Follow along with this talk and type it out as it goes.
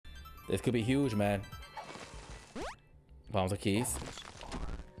This could be huge, man. Bombs are keys.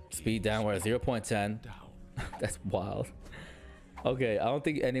 Speed down. We're at 0.10. That's wild. Okay, I don't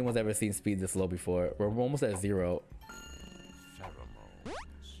think anyone's ever seen speed this low before. We're almost at 0.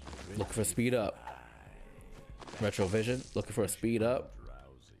 Looking for speed up. Retrovision. Looking for a speed up.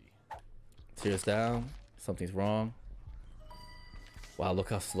 Tears down. Something's wrong. Wow, look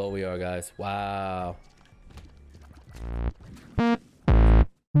how slow we are, guys. Wow.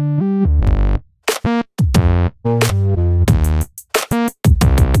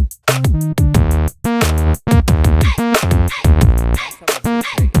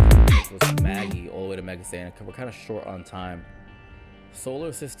 We're kind of short on time.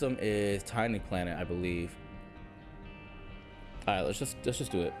 Solar system is Tiny Planet, I believe. All right, let's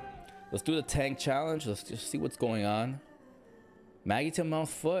just do it. Let's do the tank challenge. Let's just see what's going on. Maggie 10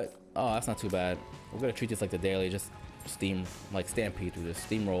 miles foot. Oh, that's not too bad. We're gonna treat this like the daily. Just steam, like stampede through this,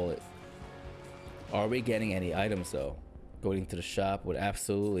 steamroll it. Are we getting any items though? Going to the shop with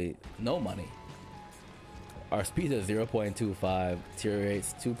absolutely no money. Our speed is 0.25, tier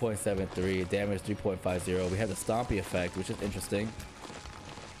rates 2.73, damage 3.50. We have the Stompy effect, which is interesting.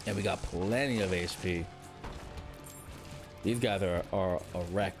 And we got plenty of HP. These guys are a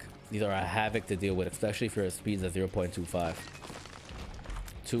wreck. These are a havoc to deal with, especially if your speed's at 0.25.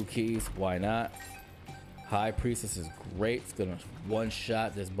 2 keys, why not? High Priestess is great. It's gonna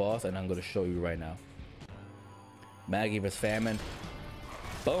one-shot this boss, and I'm gonna show you right now. Maggie vs. Famine.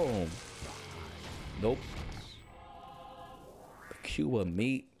 Boom. Nope. Cuba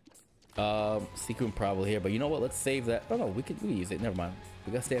meat. Secret probably here, but you know what? Let's save that. Oh no, we can use it. Never mind.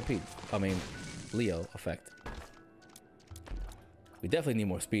 We got Stampede. I mean, Leo effect. We definitely need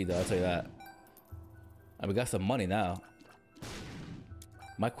more speed though, I'll tell you that. And we got some money now.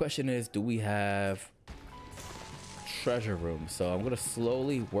 My question is, do we have treasure room? So I'm gonna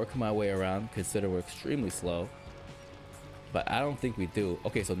slowly work my way around, consider we're extremely slow. But I don't think we do.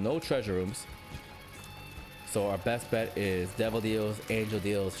 Okay, so no treasure rooms. So our best bet is devil deals, angel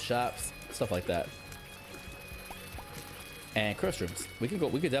deals, shops, stuff like that. And curse rooms. We could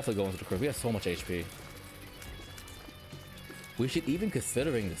definitely go into the curse. We have so much HP. We should even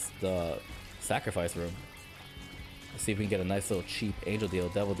considering this the sacrifice room. Let's see if we can get a nice little cheap angel deal,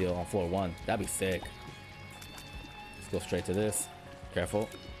 devil deal on floor 1. That'd be sick. Let's go straight to this. Careful.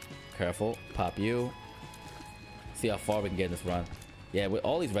 Careful. Pop you. See how far we can get in this run. Yeah, with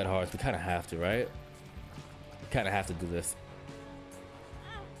all these red hearts, we kind of have to, right? Kind of have to do this.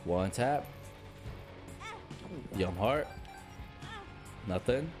 One tap. Yum heart.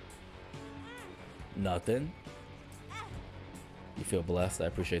 Nothing. Nothing. You feel blessed. I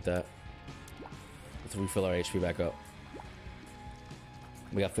appreciate that. Let's refill our HP back up.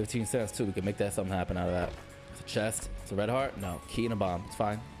 We got 15 cents too. We can make that something happen out of that. It's a chest. It's a red heart. No. Key and a bomb. It's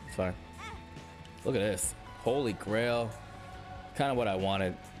fine. It's fine. Look at this. Holy grail. Kind of what I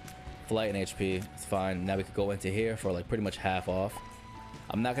wanted. Flight and HP. It's fine. Now we could go into here for like pretty much half off.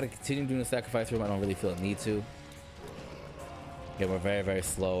 I'm not going to continue doing the sacrifice room. I don't really feel a need to. Yeah, we're very, very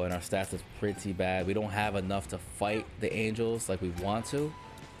slow and our stats is pretty bad. We don't have enough to fight the angels like we want to.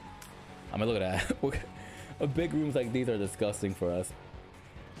 I mean, look at that. Big rooms like these are disgusting for us.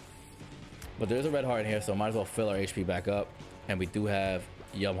 But there's a red heart in here, so might as well fill our HP back up. And we do have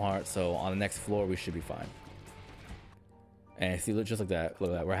Yum Heart, so on the next floor we should be fine. And see, look, just like that.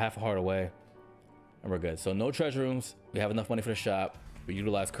 Look at that. We're half a heart away. And we're good. So no treasure rooms. We have enough money for the shop. We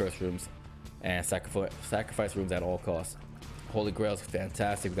utilize curse rooms. And sacrifice rooms at all costs. Holy Grail is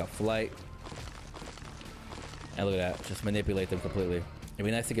fantastic. We got flight. And look at that. Just manipulate them completely. It'd be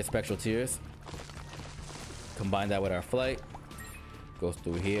nice to get spectral tears. Combine that with our flight. Goes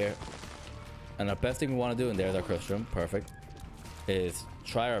through here. And the best thing we want to do, and there's our curse room. Perfect. Is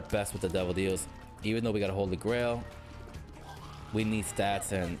try our best with the devil deals. Even though we got a Holy Grail, we need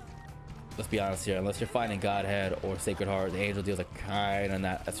stats, and let's be honest here, unless you're finding Godhead or Sacred Heart, the angel deals are kind of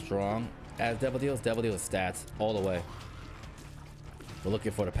not as strong as devil deals. Devil deals stats all the way. We're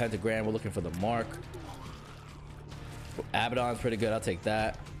looking for the pentagram. We're looking for the mark. Abaddon's pretty good. I'll take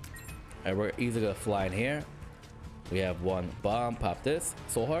that. And we're easily gonna fly in here. We have one bomb. Pop this.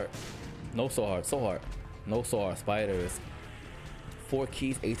 Soul Heart. No Soul Heart. Soul Heart. No Soul Heart. Spiders. 4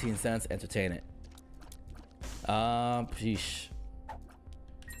 keys, 18 cents. Entertain it. Sheesh.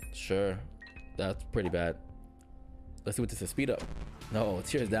 Sure. That's pretty bad. Let's see what this is. Speed up. No,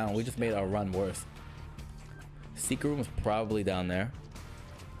 tears down. We just made our run worse. Secret room is probably down there.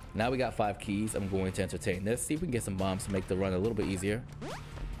 Now we got 5 keys. I'm going to entertain this. See if we can get some bombs to make the run a little bit easier.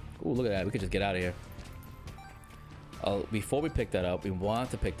 Ooh, look at that. We could just get out of here. Before we pick that up, we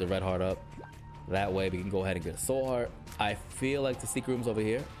want to pick the red heart up. That way we can go ahead and get a soul heart. I feel like the secret room's over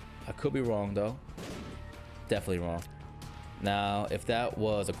here. I could be wrong though. Definitely wrong. Now, if that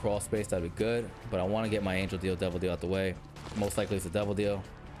was a crawl space, that'd be good. But I want to get my angel deal, devil deal out the way. Most likely it's a devil deal.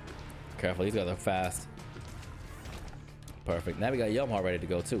 Careful, these guys are fast. Perfect. Now we got Yumhar ready to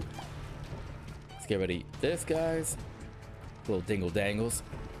go too. Let's get ready. This, guys. Little dingle dangles.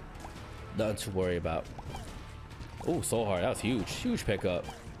 Nothing to worry about. Oh, Soul Heart. That was huge. Huge pickup.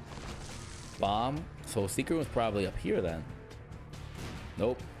 Bomb. So Secret Room's probably up here then.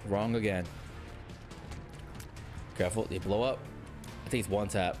 Nope. Wrong again. Careful. They blow up. I think it's one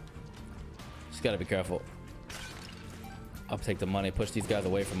tap. Just gotta be careful. I'll take the money. Push these guys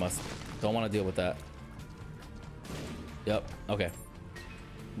away from us. Don't want to deal with that. Yep. Okay.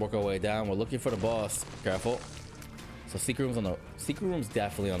 Work our way down. We're looking for the boss. Careful. So Secret Room's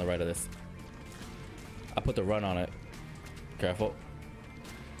definitely on the right of this. I put the run on it. Careful.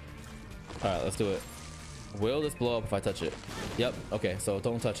 All right, let's do it. Will this blow up if I touch it? Yep. Okay, so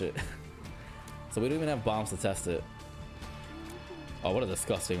don't touch it. So we don't even have bombs to test it. Oh, what a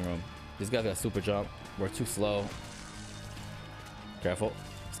disgusting room. These guys got super jump. We're too slow. Careful.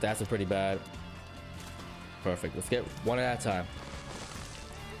 Stats are pretty bad. Perfect. Let's get one at a time.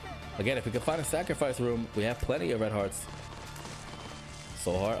 Again, if we can find a sacrifice room, we have plenty of red hearts.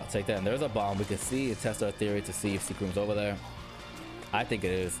 Soul Heart, I'll take that. And there's a bomb. We can see and test our theory to see if Secret Room's over there. I think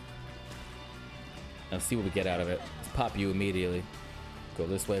it is. Let's see what we get out of it. Let's pop you immediately. Go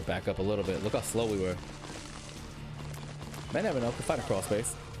this way, back up a little bit. Look how slow we were. May never know. Could find a crawl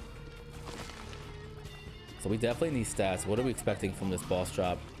space. So we definitely need stats. What are we expecting from this boss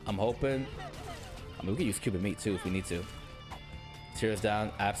drop? I'm hoping... I mean, we could use Cupid Meat too if we need to. Tears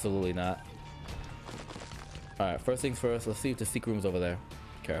down? Absolutely not. Alright, first things first. Let's see if the Secret Room's over there.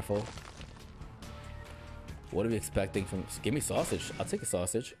 Careful. What are we expecting from... Give me sausage. I'll take a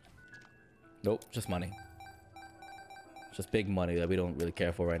sausage. Nope, just money. Just big money that we don't really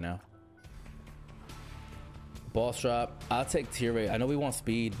care for right now. Boss drop. I'll take tier rate. I know we want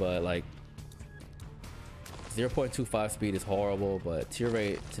speed, but like 0.25 speed is horrible, but tier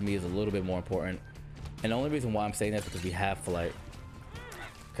rate to me is a little bit more important. And the only reason why I'm saying that is because we have flight.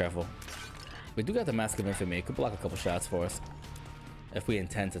 Careful. We do got the Mask of Infamy. It could block a couple shots for us if we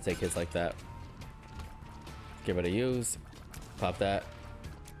intend to take hits like that. Get rid of use. Pop that.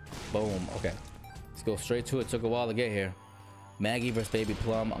 Boom. Okay. Let's go straight to it. Took a while to get here. Maggie versus Baby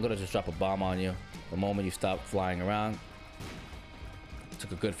Plum. I'm going to just drop a bomb on you the moment you stop flying around.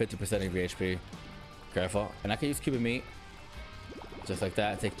 Took a good 50% of your HP. Careful. And I can use Cupid Meat. Just like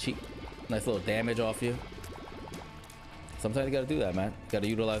that. Take cheap. Nice little damage off you. Sometimes you got to do that, man. You got to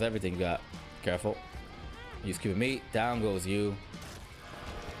utilize everything you got. Careful. Use Cupid Meat. Down goes you.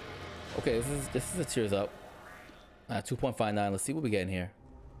 Okay, this is a tears up. 2.59. Let's see what we get in here.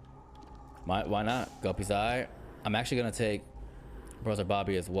 Why not? Guppy's Eye. I'm actually gonna take Brother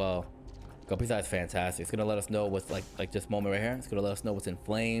Bobby as well. Guppy's Eye is fantastic. It's gonna let us know what's like this moment right here. It's gonna let us know what's in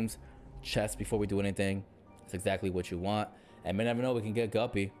flames, chest before we do anything. It's exactly what you want. And we never know, we can get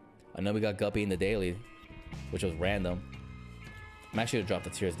Guppy. I know we got Guppy in the daily, which was random. I'm actually gonna drop the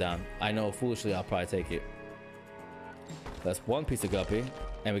tears down. I know foolishly I'll probably take it. That's one piece of Guppy,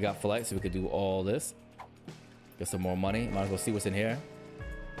 and we got flight, so we could do all this. Get some more money. Might as well see what's in here.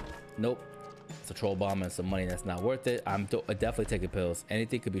 Nope. It's a troll bomb and some money that's not worth it. I'm definitely taking pills.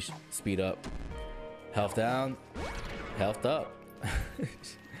 Anything could be speed up. Health down. Health up.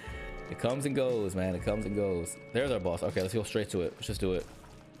 It comes and goes, man. It comes and goes. There's our boss. Okay, let's go straight to it. Let's just do it.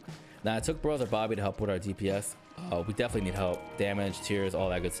 Now, I took Brother Bobby to help with our DPS. We definitely need help. Damage, tears, all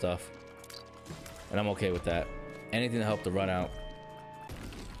that good stuff. And I'm okay with that. Anything to help the run out.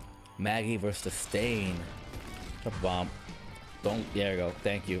 Maggie versus the Stain. Drop a bomb. Don't. There we go.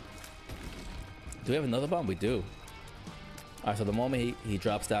 Thank you. Do we have another bomb? We do. All right, so the moment he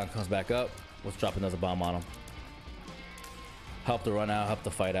drops down, comes back up, let's drop another bomb on him. Help the run out, help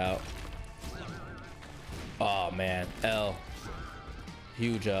the fight out. Oh man, L.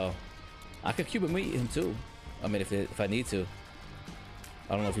 Huge L. I could Cupid Meat him too. I mean, if I need to.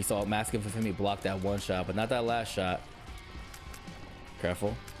 I don't know if he saw Mask of Infamy block that one shot, but not that last shot.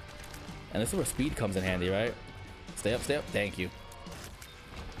 Careful. And this is where speed comes in handy, right? Stay up, stay up. Thank you.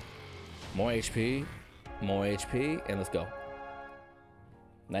 More HP, and let's go.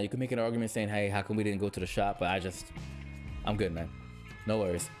 Now you can make an argument saying, hey, how come we didn't go to the shop? But I'm good, man. No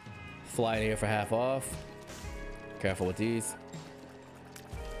worries. Fly in here for half off. Careful with these.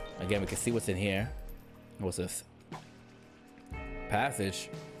 Again, we can see what's in here. What's this? Passage.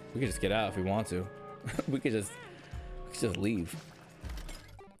 We could just get out if we want to. we could just leave.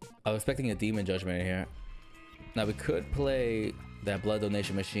 I was expecting a demon judgment in here. Now we could play that blood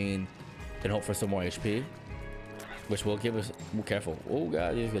donation machine and hope for some more HP. which will give us, careful. Oh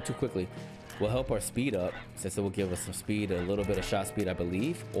god, you just go too quickly. Will help our speed up, since it will give us some speed, a little bit of shot speed, I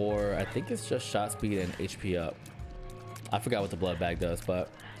believe, or I think it's just shot speed and HP up. I forgot what the blood bag does, but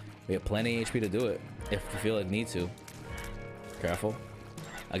we have plenty of HP to do it if we feel like need to. Careful.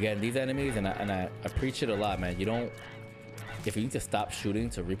 Again, these enemies, and I preach it a lot, man. You don't, if you need to stop shooting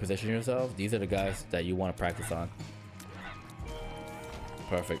to reposition yourself, these are the guys that you want to practice on.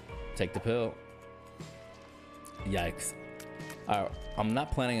 Perfect. Take the pill. Yikes. Alright, I'm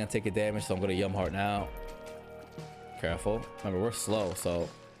not planning on taking damage, so I'm gonna Yum Heart now. Careful. Remember, we're slow, so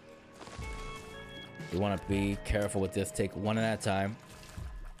you want to be careful with this. Take one at a time.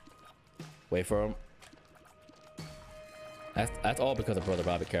 Wait for him. That's all because of Brother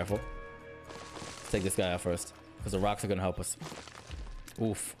Bobby. Careful. Let's take this guy out first, because the rocks are gonna help us.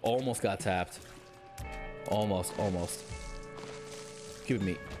 Oof, almost got tapped. Almost. Cube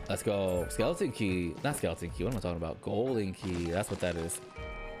meat. Let's go. Skeleton key. Not skeleton key. What am I talking about? Golden key. That's what that is.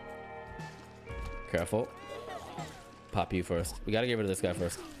 Careful. Pop you first. We gotta get rid of this guy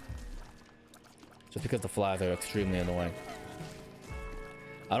first. Just because the flies are extremely annoying.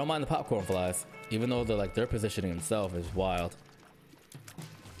 I don't mind the popcorn flies, even though they're like, their positioning itself is wild.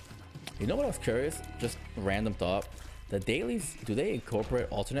 You know what I was curious? Just random thought. The dailies, do they incorporate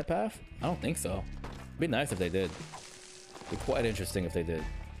alternate path? I don't think so. It'd be nice if they did. It'd be quite interesting if they did.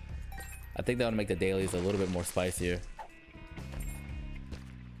 I think that would make the dailies a little bit more spicier.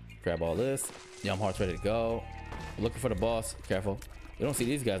 Grab all this. Yum Heart's ready to go. Looking for the boss. Careful. You don't see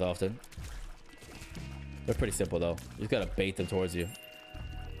these guys often. They're pretty simple though. You just gotta bait them towards you.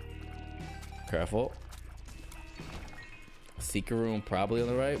 Careful. Secret room probably on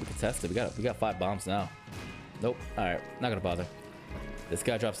the right. We can test it. We got 5 bombs now. Nope. Alright. Not gonna bother. This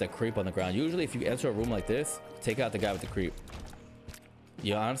guy drops that creep on the ground. Usually if you enter a room like this, take out the guy with the creep.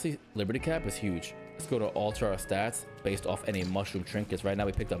 Yeah, honestly, Liberty Cap is huge. Let's go to alter our stats based off any mushroom trinkets. Right now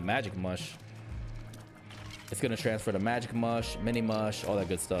we picked up Magic Mush. It's gonna transfer to Magic Mush, Mini Mush, all that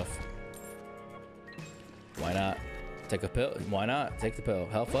good stuff. Why not? Take a pill. Why not? Take the pill.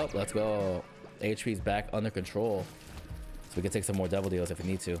 Health up. Let's go. HP's back under control. So we can take some more devil deals if we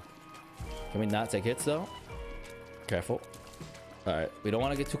need to. Can we not take hits though? Careful. Alright. We don't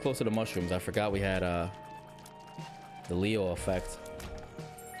want to get too close to the mushrooms. I forgot we had the Leo effect.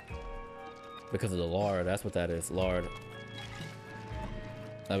 Because of the lard. That's what that is. Lard.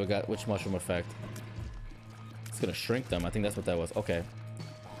 Now we got which mushroom effect? It's gonna shrink them. I think that's what that was. Okay.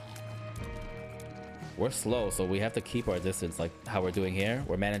 We're slow, so we have to keep our distance like how we're doing here.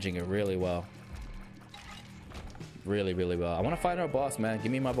 We're managing it really well. Really, really well. I want to find our boss, man.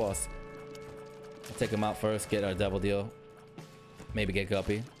 Give me my boss. I'll take him out first, get our devil deal. Maybe get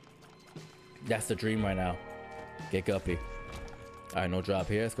Guppy. That's the dream right now. Get Guppy. All right, no drop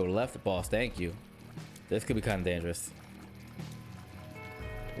here. Let's go left. Boss, thank you. This could be kind of dangerous.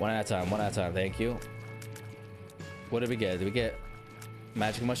 One at a time, one at a time. Thank you. What did we get? Did we get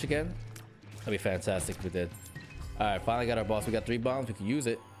Magic Mush again? That'd be fantastic if we did. All right, finally got our boss. We got 3 bombs. We can use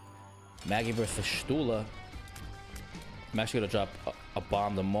it. Maggie versus Stula. I'm actually gonna drop a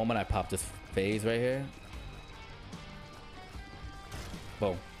bomb the moment I pop this phase right here.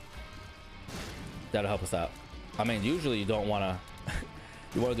 Boom. That'll help us out. I mean, usually you don't wanna.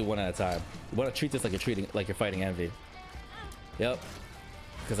 You wanna do one at a time. You wanna treat this like you're fighting Envy. Yep.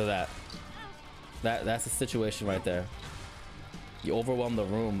 Because of that. That's the situation right there. You overwhelm the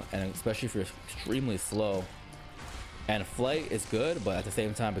room, and especially if you're extremely slow. And flight is good, but at the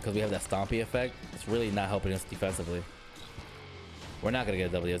same time, because we have that stompy effect, it's really not helping us defensively. We're not gonna get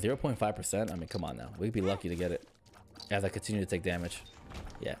a W. 0.5%. I mean, come on now. We'd be lucky to get it. As I continue to take damage.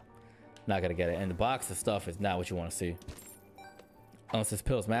 Yeah. Not gonna get it. And the box of stuff is not what you want to see. Unless this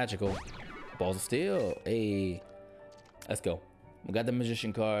pill is magical. Balls of steel. Hey. Let's go. We got the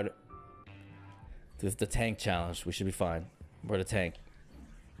magician card. This is the tank challenge. We should be fine. We're the tank.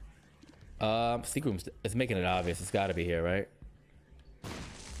 Secret room is making it obvious. It's got to be here, right?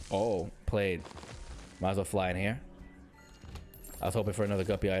 Oh, played. Might as well fly in here. I was hoping for another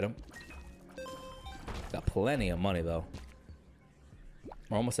guppy item. Got plenty of money though.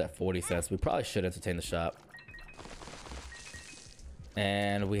 We're almost at 40 cents. We probably should entertain the shop.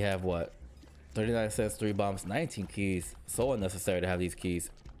 And we have what? 39 cents, 3 bombs, 19 keys. So unnecessary to have these keys.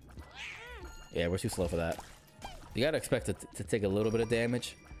 Yeah, we're too slow for that. You gotta expect it to take a little bit of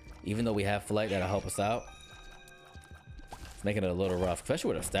damage. Even though we have flight that'll help us out. It's making it a little rough,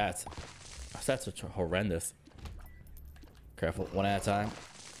 especially with our stats. Our stats are horrendous. Careful, one at a time.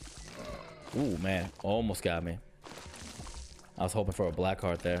 Ooh, man, almost got me. I was hoping for a black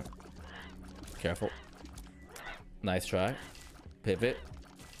heart there. Careful. Nice try. Pivot.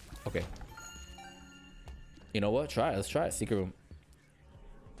 Okay. You know what? Try it. Let's try it. Secret room.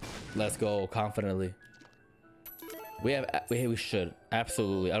 Let's go confidently. We should.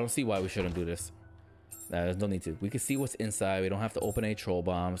 Absolutely. I don't see why we shouldn't do this. Nah, there's no need to. We can see what's inside. We don't have to open any troll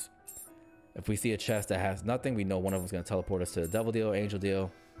bombs. If we see a chest that has nothing, we know one of them's going to teleport us to the devil deal, angel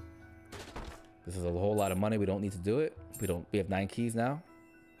deal. This is a whole lot of money. We don't need to do it. We have 9 keys now.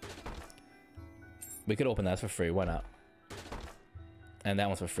 We could open that for free. Why not? And that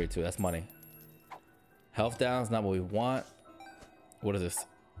one's for free too. That's money. Health down is not what we want. What is this?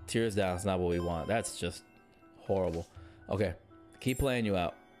 Tears down is not what we want. That's just horrible. Okay. Keep playing you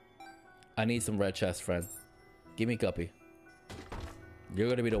out. I need some red chest, friend. Give me Guppy. You're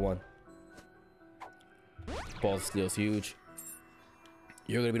going to be the one. Ball of Steel's huge.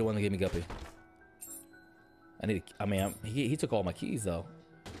 You're going to be the one to give me Guppy. He took all my keys though.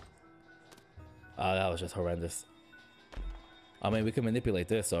 That was just horrendous. I mean, we can manipulate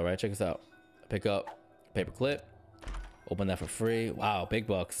this, all right? Check this out. Pick up paper clip. Open that for free. Wow, big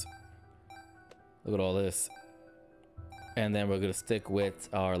bucks. Look at all this. And then we're going to stick with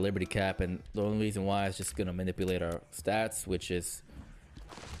our Liberty Cap. And the only reason why is just going to manipulate our stats, which is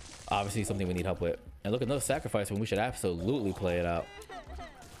obviously something we need help with. And look, another sacrifice when we should absolutely play it out.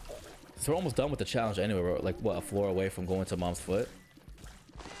 So we're almost done with the challenge anyway. We're like, what, a floor away from going to mom's foot?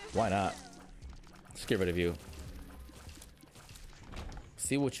 Why not? Let's get rid of you.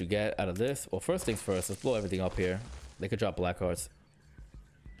 See what you get out of this. Well, first things first, let's blow everything up here. They could drop black cards.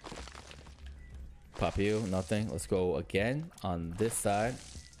 Pop you, nothing. Let's go again on this side.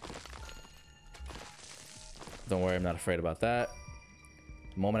 Don't worry, I'm not afraid about that.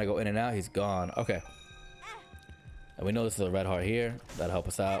 The moment I go in and out, he's gone. Okay. And we know this is a red heart here. That'll help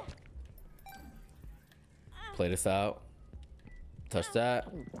us out. Play this out. Touch that.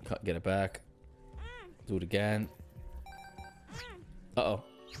 Get it back. Do it again. Uh-oh.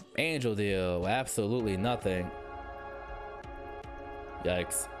 Angel deal. Absolutely nothing.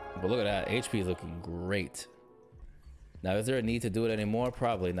 Yikes. But look at that. HP is looking great. Now, is there a need to do it anymore?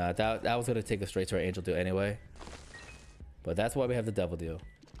 Probably not. That was going to take us straight to our angel deal anyway. But that's why we have the devil deal.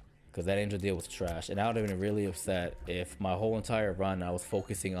 Because that angel deal was trash. And I would have been really upset if my whole entire run I was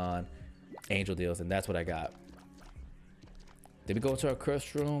focusing on angel deals. And that's what I got. Did we go into our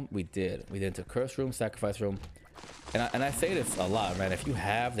curse room? We did. We did into curse room, sacrifice room. And I say this a lot, man. If you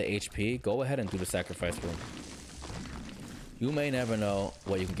have the HP, go ahead and do the sacrifice room. You may never know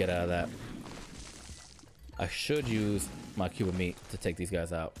what you can get out of that. I should use my cube of meat to take these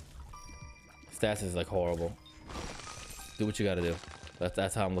guys out. Stats is like horrible. Do what you gotta do.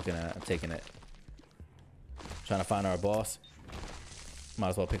 That's how I'm looking at it. I'm taking it. Trying to find our boss. Might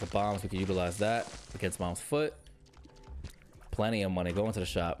as well pick up bombs. We can utilize that against mom's foot. Plenty of money. Go into the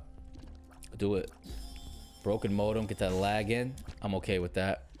shop. Do it. Broken modem. Get that lag in. I'm okay with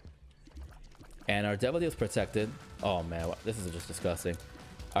that. And our devil deal is protected. Oh man, this is just disgusting.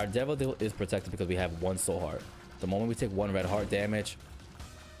 Our devil deal is protected because we have 1 soul heart. The moment we take 1 red heart damage,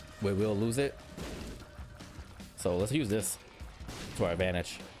 we will lose it. So let's use this to our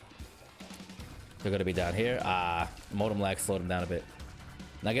advantage. They're gonna be down here. Modem lag slowed them down a bit.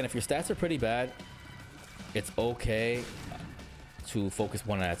 Now again, if your stats are pretty bad, it's okay to focus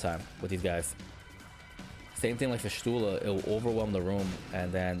 1 at a time with these guys. Same thing like for Stula, it will overwhelm the room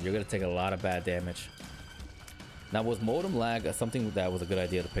and then you're gonna take a lot of bad damage. Now was modem lag something that was a good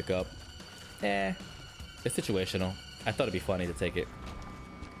idea to pick up? It's situational. I thought it'd be funny to take it.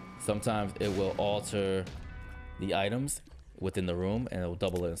 Sometimes it will alter the items within the room and it will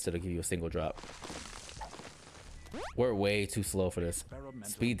double it instead of give you a single drop. We're way too slow for this.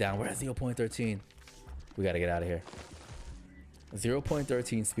 Speed down, we're at 0.13. We gotta get out of here.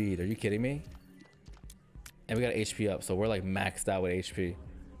 0.13 speed, are you kidding me? And we got HP up, so we're like maxed out with HP.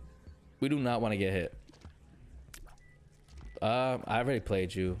 We do not want to get hit. I already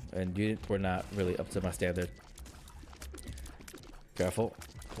played you, and you were not really up to my standard. Careful.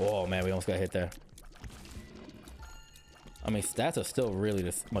 Oh man, we almost got hit there. I mean, stats are still really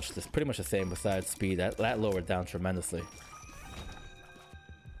pretty much the same besides speed. That lowered down tremendously.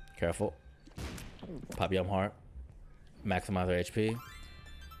 Careful. Pop Yum Heart. Maximize our HP.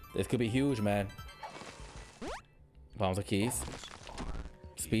 This could be huge, man. Bombs are keys.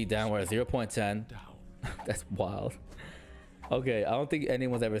 Speed down, we're at 0.10. That's wild. Okay, I don't think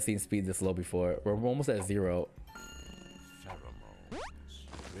anyone's ever seen speed this low before. We're almost at 0.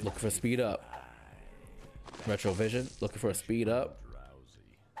 Looking for speed up. Retro vision, looking for a speed up.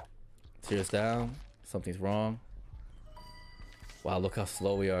 Tears down. Something's wrong. Wow, look how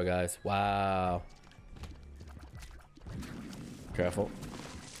slow we are, guys. Wow. Careful.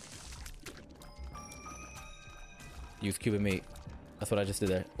 Use cube of meat. That's what I just did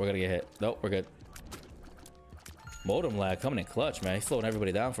there. We're gonna get hit. Nope, we're good. Modem lag coming in clutch, man. He's slowing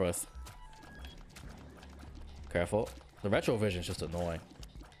everybody down for us. Careful. The retrovision is just annoying.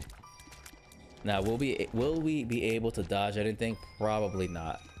 Now, will we be able to dodge anything? Probably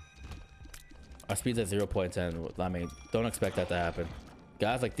not. Our speed's at 0.10. I mean, don't expect that to happen.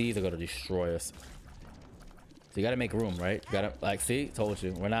 Guys like these are going to destroy us. So you got to make room, right? You got to, like, see? Told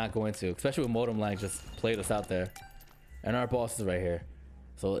you. We're not going to. Especially with modem lag just played us out there. And our boss is right here.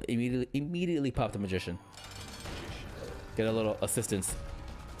 So immediately pop the magician. Get a little assistance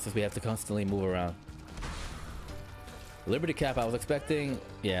since we have to constantly move around. Liberty Cap, I was expecting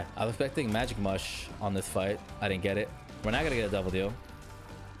Magic Mush on this fight. I didn't get it. We're not gonna get a double deal.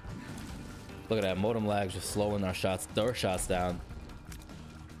 Look at that, modem lag just slowing our shots down.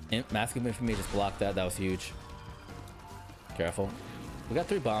 Mask of Infamy just blocked that. That was huge. Careful. We got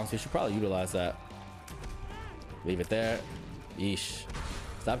 3 bombs. We should probably utilize that. Leave it there. Yeesh.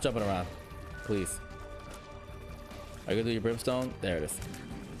 Stop jumping around, please. Are you gonna do your brimstone? There it is.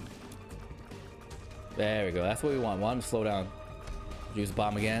 There we go. That's what we want. Want him to slow down. Use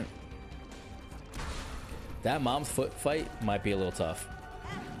bomb again. That mom's foot fight might be a little tough.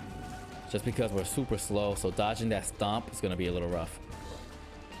 Just because we're super slow, so dodging that stomp is going to be a little rough.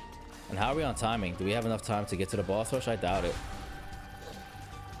 And how are we on timing? Do we have enough time to get to the boss rush? I doubt it.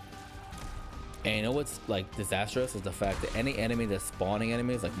 And you know what's like disastrous is the fact that any enemy that's spawning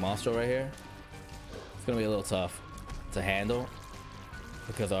enemies, like Monstro right here, it's going to be a little tough to handle.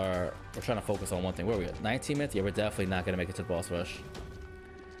 Because we're trying to focus on one thing. Where are we at? 19 minutes? Yeah, we're definitely not going to make it to the boss rush.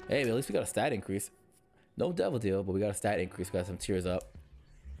 Hey, but at least we got a stat increase. No devil deal, but we got a stat increase. We got some tears up.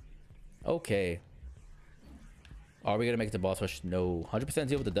 Okay. Are we going to make it to the boss rush? No. 100%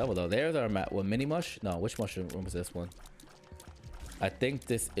 deal with the devil, though. There's our mini mush? No, which mushroom is this one? I think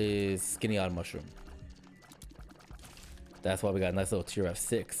this is Skinny Odd Mushroom. That's why we got a nice little tier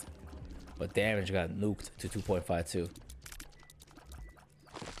F6. But damage got nuked to 2.52.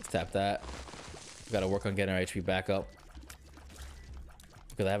 Tap that. We gotta work on getting our HP back up.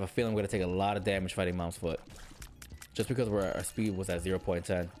 Because I have a feeling we're gonna take a lot of damage fighting Mom's Foot. Just because our speed was at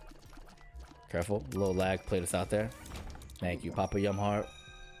 0.10. Careful. A little lag played us out there. Thank you. Papa Yum Heart.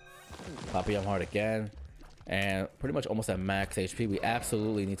 Papa Yum Heart again. And pretty much almost at max HP. We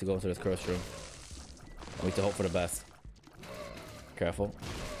absolutely need to go into this curse room. We need to hope for the best. Careful.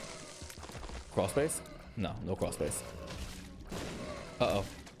 Cross space? No, no cross space. Uh-oh.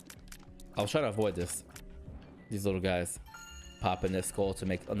 I was trying to avoid this. These little guys popping their skull to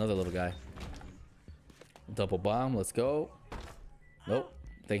make another little guy. Double bomb, let's go. Nope.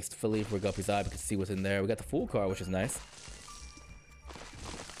 Thanks to Philippe for Guppy's Eye, we can see what's in there. We got the Fool card, which is nice.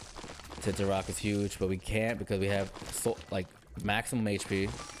 Tinted Rock is huge, but we can't because we have like maximum HP.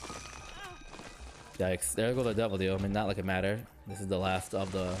 Yikes. There goes the devil deal. I mean, not like it mattered. This is the last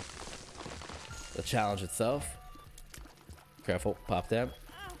of the challenge itself. Careful, pop them.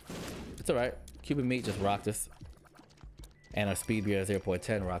 It's alright. Cuban Meat just rocked us. And our speed beer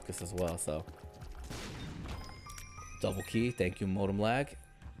 0.10 rocked us as well, so. Double key. Thank you, modem lag.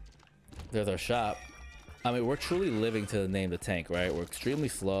 There's our shop. I mean, we're truly living to name the tank, right? We're extremely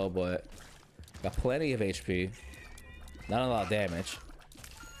slow, but got plenty of HP. Not a lot of damage.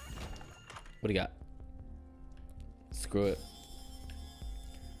 What do you got? Screw it.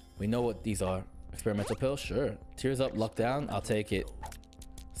 We know what these are. Experimental pill? Sure. Tears up, luck down. I'll take it.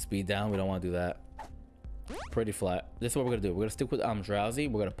 Speed down. We don't want to do that. Pretty flat. This is what we're going to do. We're going to stick with I'm drowsy.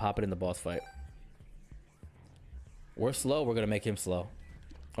 We're going to pop it in the boss fight. We're slow. We're going to make him slow.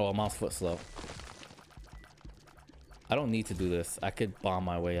 Oh, Mom's Foot slow. I don't need to do this. I could bomb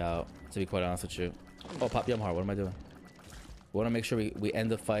my way out, to be quite honest with you. Oh, pop Yum Heart. What am I doing? We want to make sure we end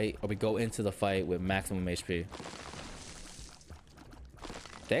the fight, or we go into the fight with maximum HP.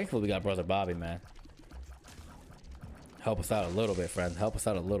 Thankfully, we got Brother Bobby, man. Help us out a little bit, friend. Help us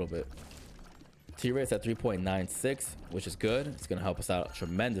out a little bit. T-rate's at 3.96, which is good. It's going to help us out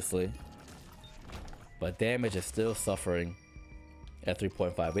tremendously. But damage is still suffering at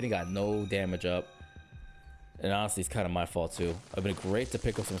 3.5. We didn't got no damage up. And honestly, it's kind of my fault, too. It'd been great to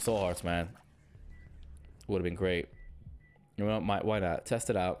pick up some soul hearts, man. Would have been great. You know what? Why not? Test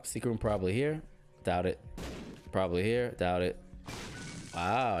it out. Secret room probably here. Doubt it. Probably here. Doubt it.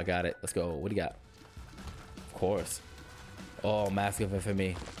 Wow, I got it. Let's go. What do you got? Of course. Oh, Mask of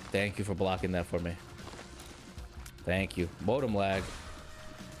Infamy. Thank you for blocking that for me. Thank you. Modem lag.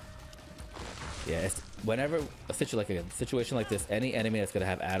 Yeah, it's whenever a situation like this, any enemy that's gonna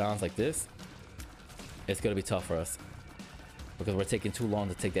have add-ons like this, it's gonna be tough for us because we're taking too long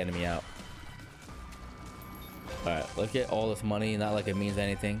to take the enemy out. All right, let's get all this money. Not like it means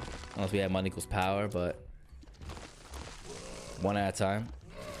anything unless we have money equals power, but one at a time.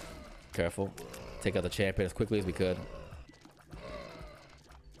 Careful. take out the champion as quickly as we could.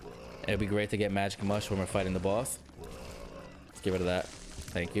 It'd be great to get Magic Mush when we're fighting the boss. Let's get rid of that.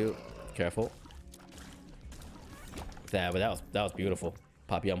 Thank you. Careful. Yeah, but that was beautiful.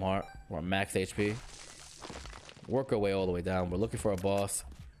 Pop Yum Heart. We're on max HP. Work our way all the way down. We're looking for a boss.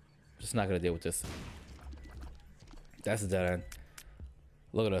 Just not gonna deal with this. That's a dead end.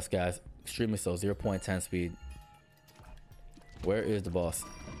 Look at us, guys. Extremely slow. 0.10 speed. Where is the boss?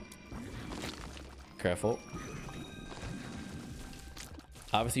 Careful.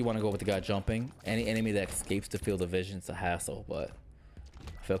 Obviously, you want to go with the guy jumping. Any enemy that escapes the field of vision is a hassle, but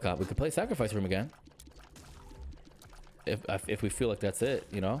I feel confident. We could play Sacrifice Room again. If we feel like that's it,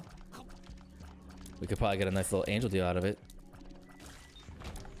 you know? We could probably get a nice little angel deal out of it.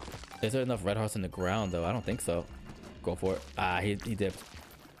 Is there enough red hearts in the ground, though? I don't think so. Go for it. Ah, he dipped.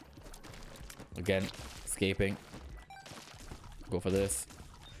 Again, escaping. Go for this.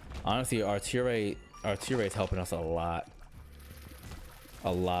 Honestly, our tier rate is helping us a lot.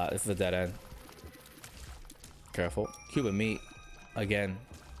 A lot. This is a dead end. Careful. Cuban meat. Again,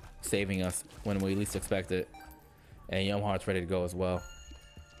 saving us when we least expect it. And Yum Heart's ready to go as well.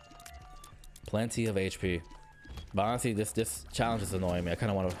 Plenty of HP. But honestly, this challenge is annoying me. I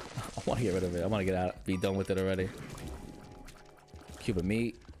kind of want to get rid of it. I want to get out, be done with it already. Cuban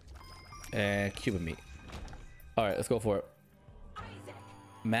meat and Cuban meat. All right, let's go for it.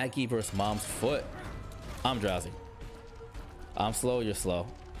 Maggie versus Mom's Foot. I'm drowsy. I'm slow. You're slow.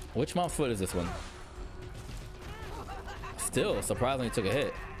 Which Mom's Foot is this one? Still, surprisingly took a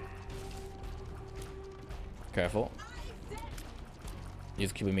hit. Careful.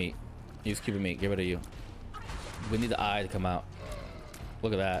 Use Cuban meat. Use Cuban meat. Get rid of you. We need the eye to come out.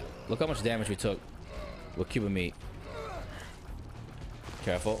 Look at that. Look how much damage we took with Cuban meat.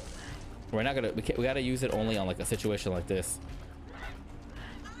 Careful. We're not gonna. We gotta use it only on like a situation like this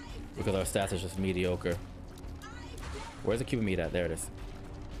because our stats are just mediocre. Where's the Cuban meat at? There it is.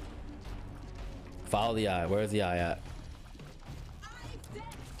 Follow the eye. Where's the eye at?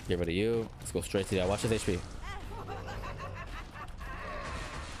 Get rid of you. Let's go straight to the eye. Watch his HP.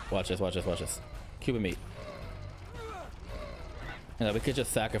 Watch this. Watch this. Watch this. Cuban meat. You know, we could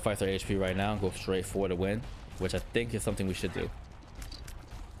just sacrifice our HP right now and go straight for the win, which I think is something we should do.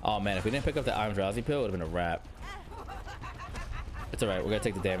 Oh man, if we didn't pick up the Iron Drowsy pill, it would have been a wrap. It's alright, we're gonna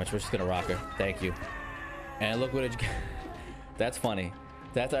take the damage. We're just gonna rock her. Thank you. And look what it... That's funny.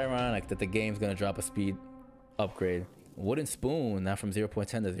 That's ironic that the game's gonna drop a speed upgrade. Wooden Spoon, now from 0.10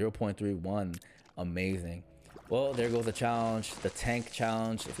 to 0.31. Amazing. Well, there goes the challenge, the tank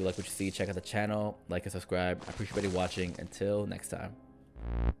challenge. If you like what you see, check out the channel, like and subscribe. I appreciate everybody watching. Until next time.